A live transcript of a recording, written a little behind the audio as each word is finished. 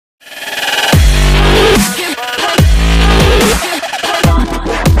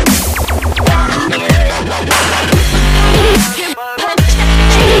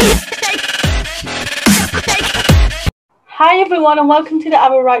everyone, and welcome to the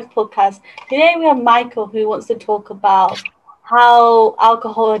Our Rights podcast. Today we have Michael, who wants to talk about how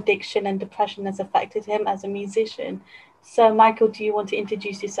alcohol addiction and depression has affected him as a musician. So, Michael, do you want to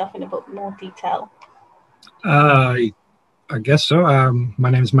introduce yourself in a bit more detail? I guess so.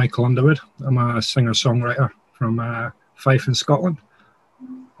 My name is Michael Underwood. I'm a singer-songwriter from Fife in Scotland.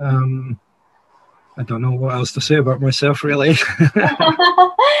 I don't know what else to say about myself, really.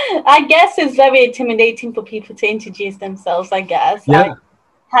 I guess it's very intimidating for people to introduce themselves, I guess. Yeah.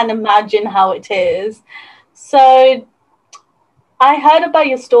 I can imagine how it is. So I heard about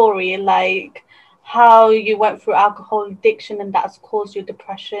your story, like how you went through alcohol addiction and that's caused your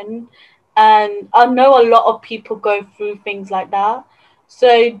depression. And I know a lot of people go through things like that.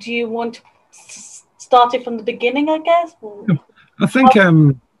 So do you want to start it from the beginning, I guess? I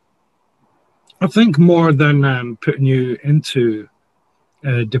think more than putting you into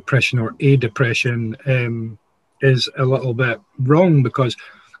depression or a depression is a little bit wrong, because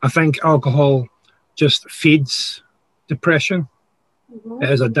I think alcohol just feeds depression. Mm-hmm. It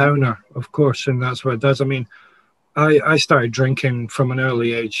is a downer, of course, and that's what it does. I mean, I started drinking from an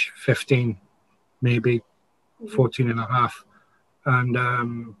early age, 15, maybe 14 and a half.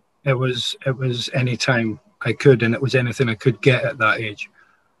 And it was any time I could, and it was anything I could get at that age.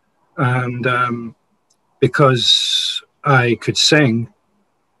 And because I could sing,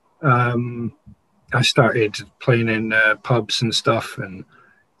 I started playing in pubs and stuff, and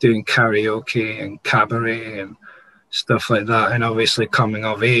doing karaoke and cabaret and stuff like that. And obviously, coming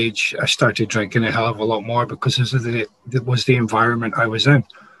of age, I started drinking a hell of a lot more because it was the environment I was in.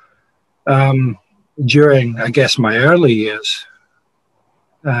 During, I guess, my early years,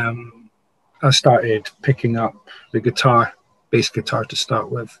 I started picking up the guitar, bass guitar to start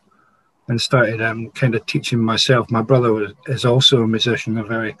with, and started kind of teaching myself. My brother is also a musician,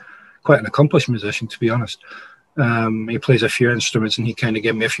 quite an accomplished musician, to be honest. He plays a few instruments, and he kind of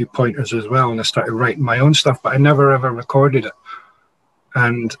gave me a few pointers as well, and I started writing my own stuff, but I never ever recorded it.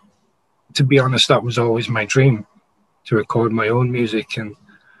 And to be honest, that was always my dream, to record my own music. And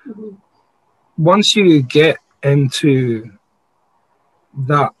once you get into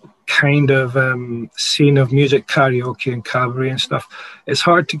that kind of scene of music, karaoke and cabaret and stuff, it's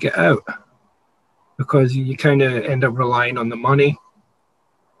hard to get out, because you kind of end up relying on the money,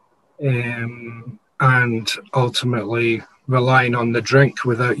 and ultimately relying on the drink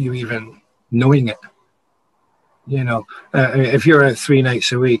without you even knowing it. You know, if you're out 3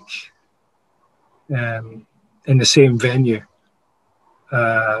 nights a week in the same venue,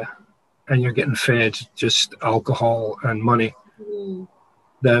 and you're getting fed just alcohol and money,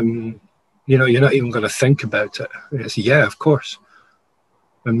 then, you know, you're not even going to think about it. It's, yeah, of course.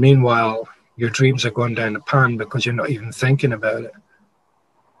 And meanwhile, your dreams are going down the pan because you're not even thinking about it.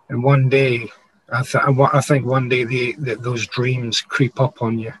 And one day, I think one day those dreams creep up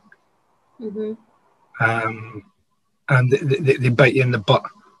on you. And they bite you in the butt.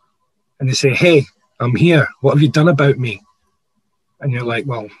 And they say, hey, I'm here. What have you done about me? And you're like,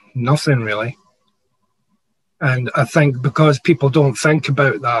 well, nothing really. And I think because people don't think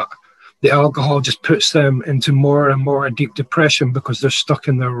about that, the alcohol just puts them into more and more deep depression because they're stuck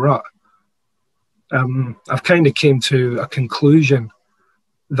in their rut. I've kind of came to a conclusion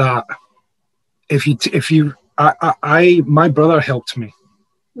that my brother helped me.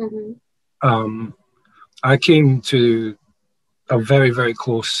 I came to a very, very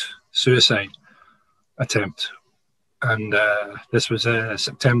close suicide attempt, and this was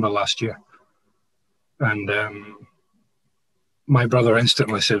September last year. And my brother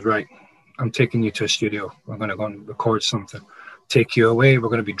instantly said, right, I'm taking you to a studio. We're going to go and record something. Take you away. We're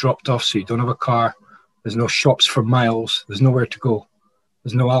going to be dropped off so you don't have a car. There's no shops for miles. There's nowhere to go.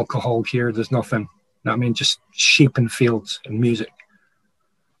 There's no alcohol here. There's nothing. I mean, just sheep and fields and music.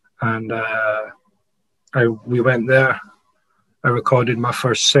 And we went there. I recorded my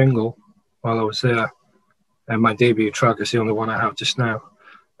first single while I was there. And my debut track is the only one I have just now.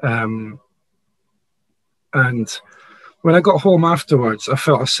 And when I got home afterwards, I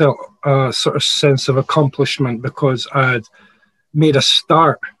felt a sort of sense of accomplishment because I had made a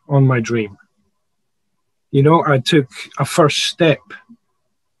start on my dream. You know, I took a first step.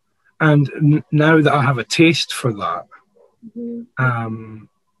 And now that I have a taste for that,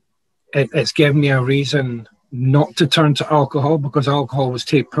 it's given me a reason not to turn to alcohol, because alcohol was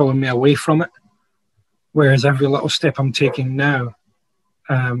pulling me away from it. Whereas every little step I'm taking now,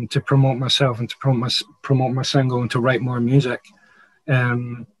 to promote myself and to promote my single and to write more music,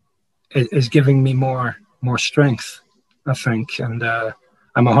 is giving me more strength, I think. And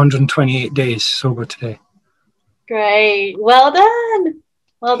I'm 128 days sober today. Great. Well done.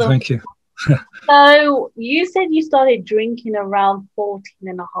 Well done. Thank you. So you said you started drinking around 14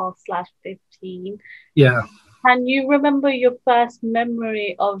 and a half slash 15. Yeah. Can you remember your first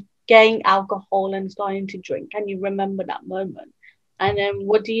memory of getting alcohol and starting to drink? Can you remember that moment? And then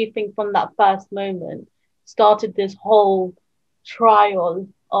what do you think from that first moment started this whole trial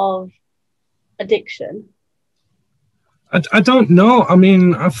of addiction? I don't know. I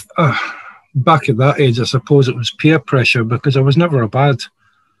mean, back at that age, I suppose it was peer pressure because I was never a bad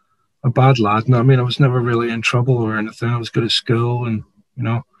lad. No, I mean, I was never really in trouble or anything. I was good at school, and you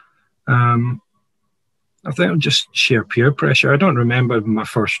know, um, I think it was just sheer peer pressure. I don't remember my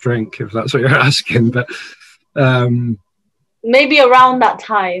first drink, if that's what you're asking, but um, Maybe around that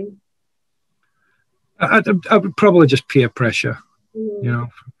time. I would probably just peer pressure, Mm.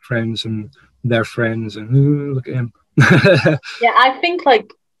 friends and their friends, and ooh, look at him. Yeah, I think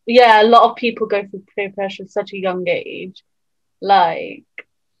like yeah, a lot of people go through peer pressure at such a young age. Like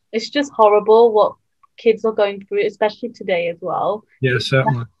it's just horrible what kids are going through, especially today as well. Yeah,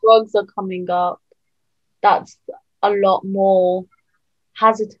 certainly. Drugs are coming up. That's a lot more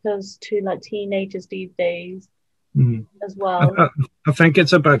hazardous to like teenagers these days Mm. as I, well. I, I think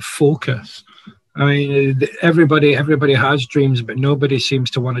it's about focus. I mean, everybody has dreams, but nobody seems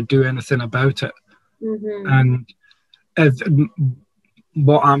to want to do anything about it. Mm-hmm. And if,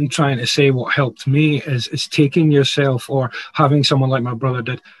 what I'm trying to say, what helped me is taking yourself, or having someone like my brother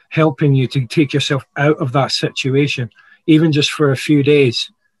did, helping you to take yourself out of that situation, even just for a few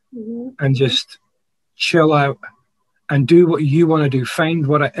days, Mm-hmm. and just chill out and do what you want to do. Find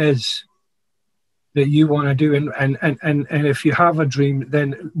what it is that you want to do, and if you have a dream,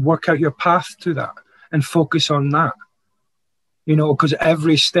 then work out your path to that and focus on that. Because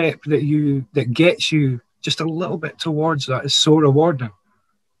every step that gets you just a little bit towards that is so rewarding.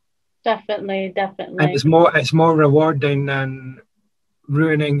 Definitely, And definitely. it's more rewarding than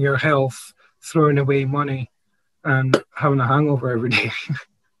ruining your health, throwing away money, and having a hangover every day.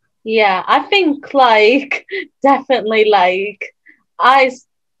 Yeah, I think like definitely I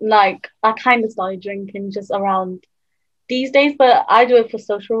I kind of started drinking just around these days, but I do it for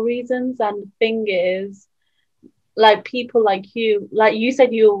social reasons. And the thing is, like people like you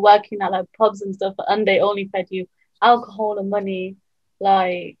said, you were working at like pubs and stuff, and they only fed you alcohol and money.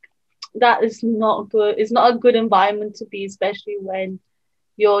 Like that is not good. It's not a good environment to be, especially when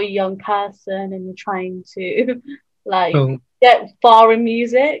you're a young person and you're trying to like So get far in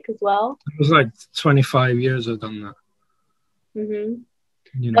music as well. it was like 25 years I've done that. Mm-hmm.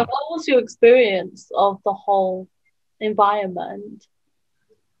 You And know, what was your experience of the whole environment?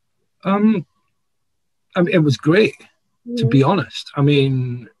 um, I mean, it was great, to Mm-hmm. be honest. I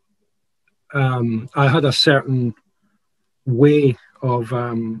mean, I had a certain way of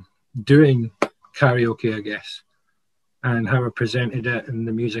doing karaoke, I guess, and how I presented it, and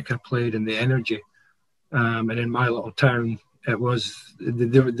the music I played, and the energy. And in my little town, it was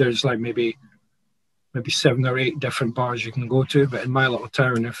there's like maybe 7 or 8 different bars you can go to, but in my little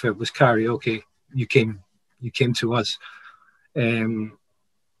town, if it was karaoke, you came to us. Um,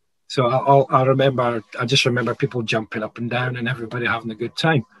 so I just remember people jumping up and down and everybody having a good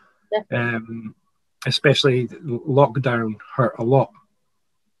time. Definitely. Especially lockdown hurt a lot.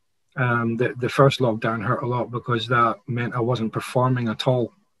 The first lockdown hurt a lot because that meant I wasn't performing at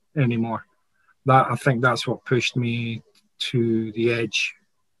all anymore. I think that's what pushed me to the edge.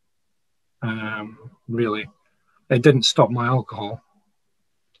 Really, it didn't stop my alcohol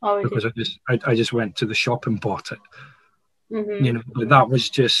Oh, it is. because I just went to the shop and bought it. Mm-hmm. But that was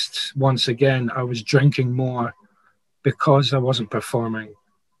just, once again, I was drinking more because I wasn't performing,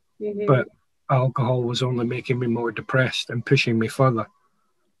 Mm-hmm. but alcohol was only making me more depressed and pushing me further.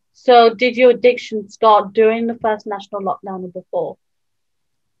 So, did your addiction start during the first national lockdown or before?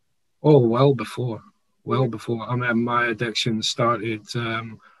 Oh, well Mm-hmm. before. I mean, my addiction started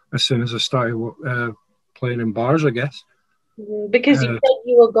as soon as I started playing in bars, I guess. Mm-hmm. Because you Uh, said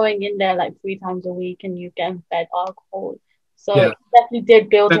you were going in there like 3 times a week and you getting fed alcohol. So, yeah, it definitely did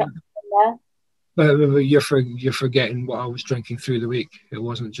build but, up from there. but you're forgetting what I was drinking through the week. It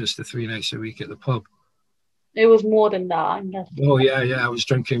wasn't just the 3 nights a week at the pub. It was more than that, I'm Oh guessing. yeah, yeah. I was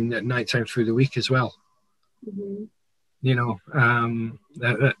drinking at night time through the week as well. Mm-hmm.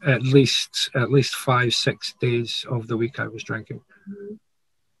 At least 5, 6 days of the week I was drinking.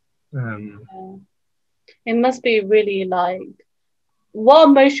 Mm-hmm. Um, Yeah. It must be really like, what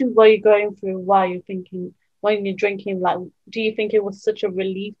emotions were you going through while you're thinking, when you're drinking? Like, do you think it was such a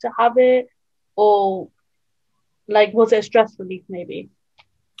relief to have it? Or like, was it a stress relief maybe?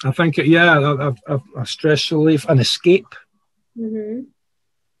 I think, yeah, a stress relief, an escape. Mm-hmm.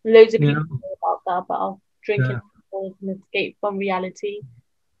 Loads of You people know, know about that, about drinking yeah, as an escape from reality.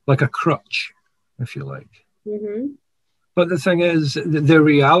 like a crutch, if you like. Mm-hmm. But the thing is, the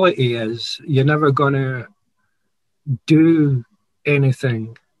reality is, you're never going to do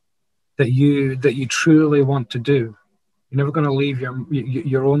anything that you truly want to do. You're never going to leave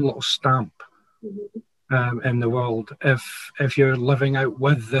your own little stamp Mm-hmm. in the world if you're living out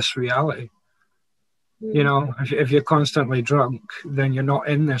with this reality. You Mm-hmm. know, if you're constantly drunk, then you're not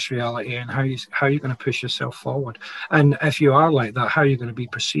in this reality. And how are you going to push yourself forward? And if you are like that, how are you going to be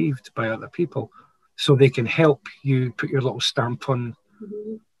perceived by other people, so they can help you put your little stamp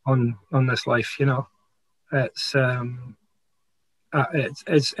Mm-hmm. on this life? You know, it's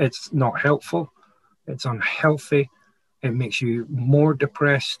it's not helpful. It's unhealthy. It makes you more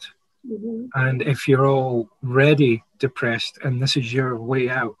depressed. Mm-hmm. And if you're already depressed and this is your way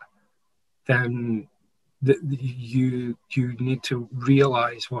out, then you need to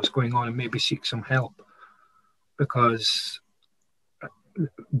realize what's going on and maybe seek some help, because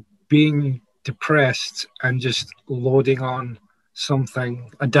being depressed and just loading on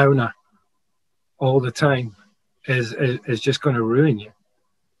something, a downer, all the time is just going to ruin you.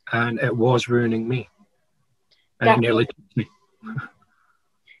 And it was ruining me, and it nearly Definitely. took me.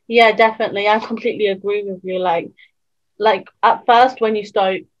 Yeah, definitely. I completely agree with you. Like at first when you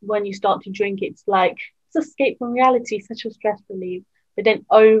start to drink, it's like it's escape from reality, such a stress relief. But then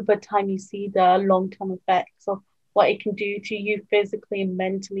over time you see the long-term effects of what it can do to you physically,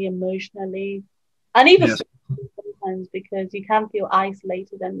 mentally, emotionally, and even Yes, socially sometimes, because you can feel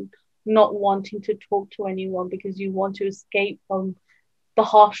isolated and not wanting to talk to anyone because you want to escape from the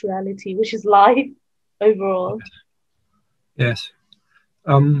harsh reality, which is life overall. yes.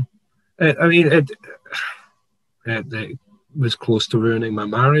 I mean, it was close to ruining my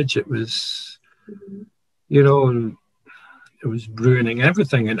marriage. It was, Mhm. you know, it was ruining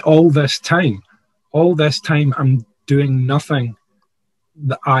everything. And all this time, I'm doing nothing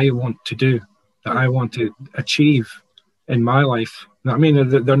that I want to do, that I want to achieve in my life. I mean,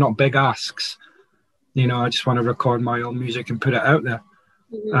 they're not big asks. You know, I just want to record my own music and put it out there.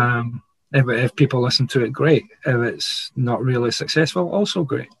 Mhm. Um, if people listen to it, great. If it's not really successful, also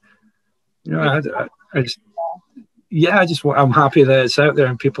great. You know, Yeah. I just, yeah, I'm happy that it's out there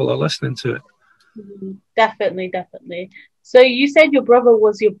and people are listening to it. Mhm. Definitely, definitely. So you said your brother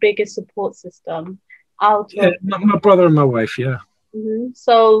was your biggest support system out Yeah, of. my brother and my wife, yeah. Mhm.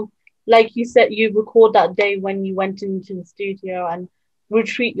 So, like you said, you record that day when you went into the studio and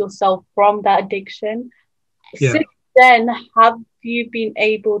retreat yourself from that addiction. Yeah. Since then, have you been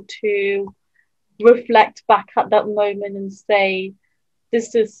able to reflect back at that moment and say,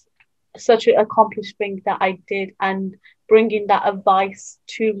 this is such an accomplished thing that I did, and bringing that advice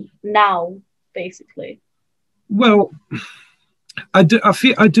to now, basically? Well, I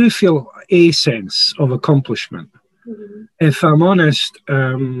do feel a sense of accomplishment. Mhm. If I'm honest,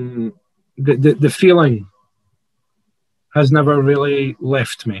 the feeling has never really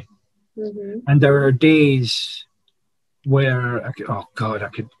left me. Mhm. And there are days where oh God, I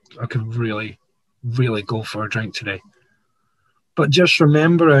could really go for a drink today. But just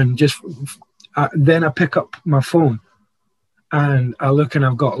remembering, then I pick up my phone and I look and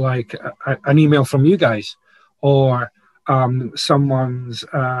I've got like an email from you guys, or someone's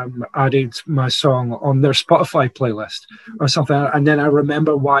added my song on their Spotify playlist or something, and then I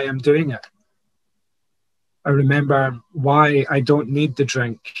remember why I'm doing it. I remember why I don't need the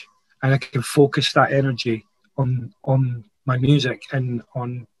drink, and I can focus that energy on my music and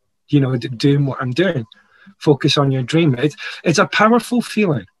on, you know, doing what I'm doing. Focus on your dream. It's a powerful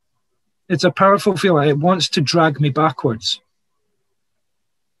feeling. It's a powerful feeling. It wants to drag me backwards,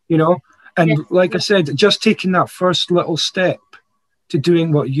 you know. Yeah. And like I said, just taking that first little step to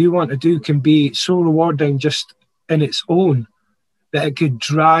doing what you want to do can be so rewarding just in its own, that it could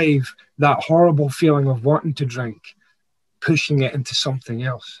drive that horrible feeling of wanting to drink, pushing it into something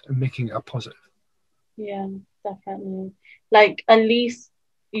else and making it a positive. Yeah, definitely. Like at least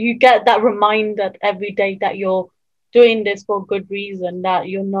you get that reminder every day that you're doing this for a good reason, that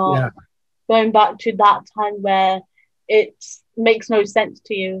you're not Yeah, going back to that time where it makes no sense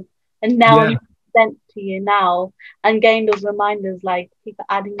to you. And now it yeah. makes sense to you now. And getting those reminders like people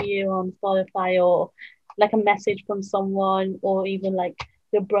adding you on Spotify, or like a message from someone, or even like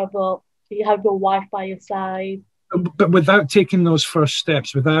your brother, you have your wife by your side. But without taking those first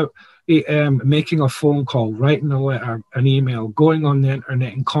steps, without making a phone call, writing a letter, an email, going on the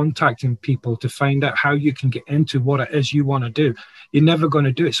internet and contacting people to find out how you can get into what it is you want to do, you're never going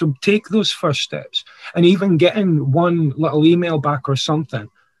to do it. So take those first steps, and even getting one little email back or something,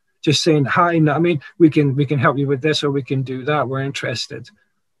 just saying hi. I mean, we can help you with this, or we can do that. We're interested.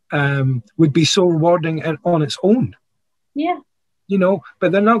 Would be so rewarding and on its own. Yeah. you know,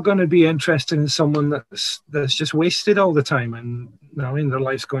 but they're not going to be interested in someone that's just wasted all the time, and I mean their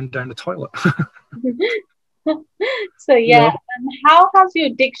life's going down the toilet. So You yeah, know, and how has your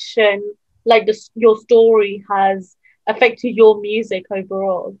addiction, like your story, has affected your music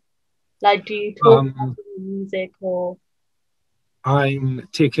overall? Like, do you talk about um, your music or? I'm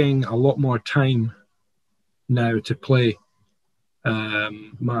taking a lot more time now to play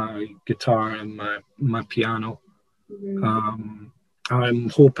my guitar and my piano. Mhm, Um, I'm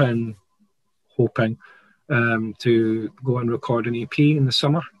hoping to go and record an EP in the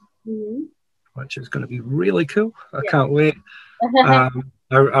summer, mhm. which is going to be really cool. I Yeah. can't wait.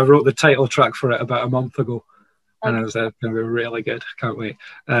 I wrote the title track for it about a month ago, and I Okay. was going to be really good. Can't wait.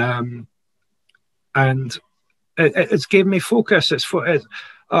 And it's gave me focus.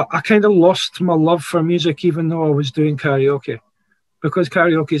 I kind of lost my love for music, even though I was doing karaoke, because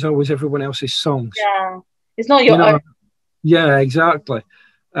karaoke is always everyone else's songs. Yeah. It's not You your own. know, yeah, exactly.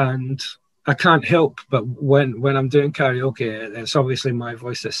 And I can't help but when I'm doing karaoke, it's obviously my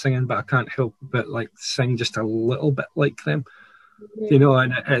voice that's singing, but I can't help but like sing just a little bit like them. You Mhm. know,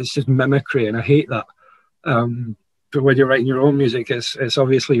 and it's just mimicry, and I hate that. But when you're writing your own music, it's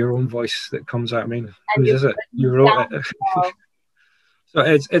obviously your own voice that comes out. I mean, And whose you is it? put You me wrote down it. well. So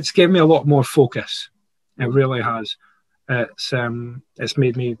it's given me a lot more focus. It Mhm. really has. It's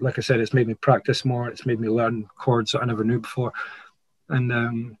made me, like I said, it's made me practice more. It's made me learn chords that I never knew before,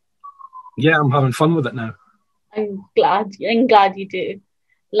 and yeah, I'm having fun with it now. I'm glad you do.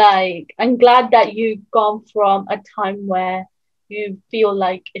 Like, I'm glad that you've gone from a time where you feel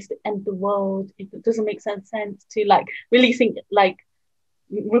like it's the end of the world, it doesn't make sense to like releasing, like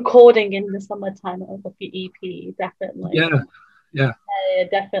recording in the summertime of the EP. Definitely. Yeah, yeah. Yeah,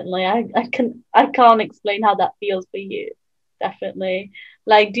 definitely. I can't explain how that feels for you. Definitely.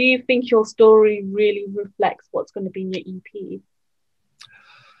 Like, do you think your story really reflects what's going to be in your EP?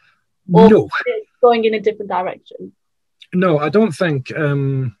 Or No, it's going in a different direction? no, I don't think.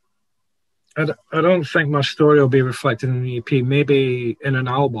 I don't think my story will be reflected in the EP. Maybe in an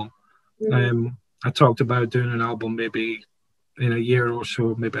album. Mm, I talked about doing an album maybe in a year or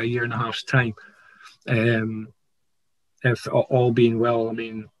so, maybe a year and a half's time. Um, if all being well, I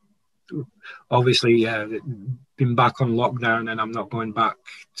mean, obviously, yeah, been back on lockdown, and I'm not going back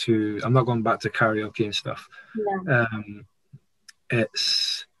to karaoke and stuff. yeah, Um,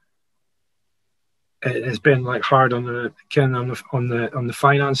 it's it's been like hard on the kind on the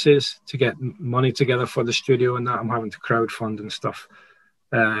finances to get money together for the studio and that. I'm having to crowdfund and stuff.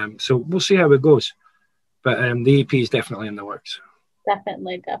 So we'll see how it goes. But the EP is definitely in the works.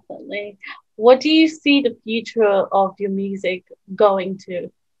 definitely, definitely. What do you see the future of your music going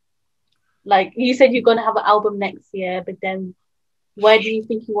to? Like you said, you're going to have an album next year, but then where do you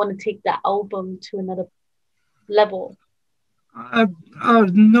think you want to take that album to another level? I,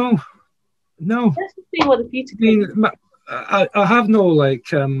 no, no. Let's just see what the future I takes. mean, I have no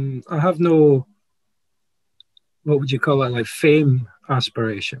like I have no, what would you call it, like fame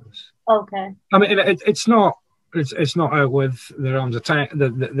aspirations. Okay. I mean, it's not out with the realms of time,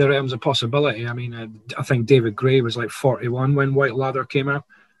 the realms of possibility. I mean, I think David Gray was like 41 when White Ladder came out,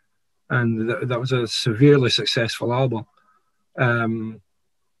 and that was a severely successful album. Um,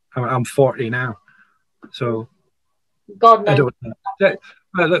 I'm 40 now, so God I knows. don't know.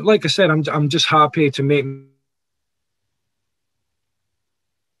 Like I said, I'm just happy to make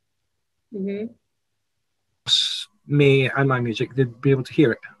Hmm. me and my music to be able to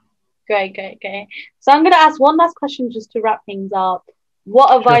hear it. Great, great, great. So I'm going to ask one last question just to wrap things up. What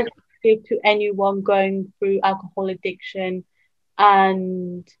Sure. advice would you give to anyone going through alcohol addiction,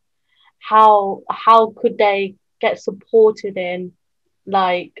 and how could they get supported in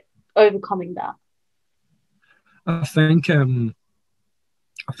like overcoming that? I think um,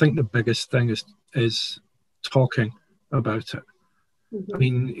 I think the biggest thing is talking about it. I Hmm.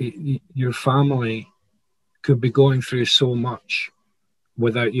 mean, your family could be going through so much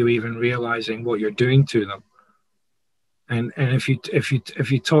without you even realizing what you're doing to them. And if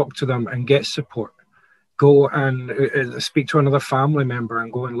you talk to them and get support, go and speak to another family member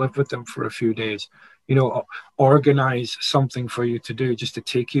and go and live with them for a few days. You know, organize something for you to do just to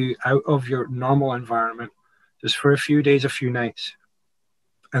take you out of your normal environment, just for a few days, a few nights,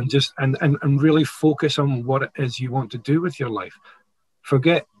 and just and really focus on what it is you want to do with your life.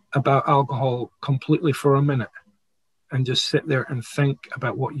 Forget about alcohol completely for a minute and just sit there and think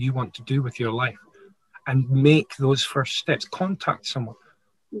about what you want to do with your life and make those first steps. Contact someone.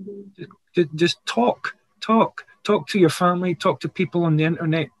 Hmm. Just talk to your family, talk to people on the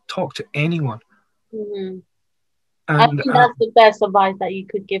internet, talk to anyone. Hmm. I And think that's the best advice that you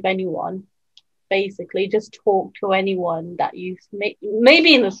could give anyone. basically. Just talk to anyone that you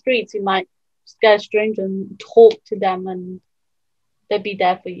maybe in the streets, you might scare a stranger and talk to them, and they'll be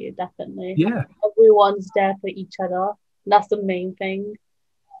there for you, definitely. Yeah. Everyone's there for each other. That's the main thing.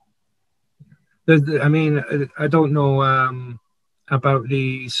 I mean, I don't know about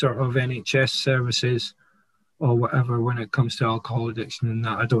the sort of NHS services or whatever when it comes to alcohol addiction and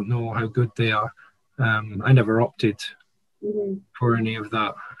that. I don't know how good they are. I never opted for any of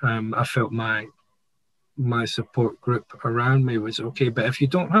that. I felt my support group around me was okay, but if you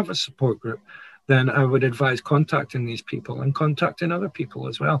don't have a support group, then I would advise contacting these people and contacting other people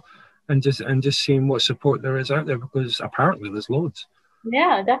as well, and just seeing what support there is out there, because apparently there's loads.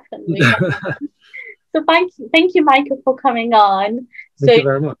 Yeah, definitely. So thank you, Michael, for coming on. Thank you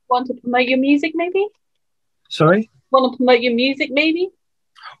very much. Want to promote your music, maybe? Sorry? Want to promote your music, maybe?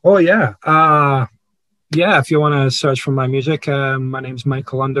 Oh yeah, yeah. If you want to search for my music, my name's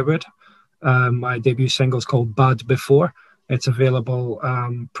Michael Underwood. My debut single is called Bad Before. It's available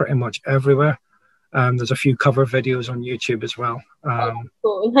pretty much everywhere. There's a few cover videos on YouTube as well.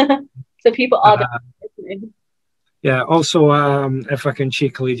 Cool. So people are listening. Yeah. Also, if I can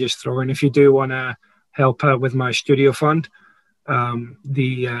cheekily just throw in, if you do want to help out with my studio fund,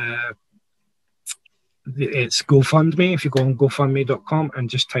 it's GoFundMe. If you go on GoFundMe.com and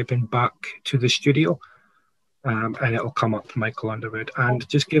just type in "back to the studio," and it'll come up Michael Underwood, and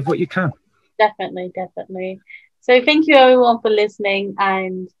just give what you can. Definitely. So thank you everyone for listening,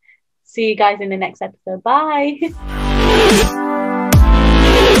 and see you guys in the next episode. Bye.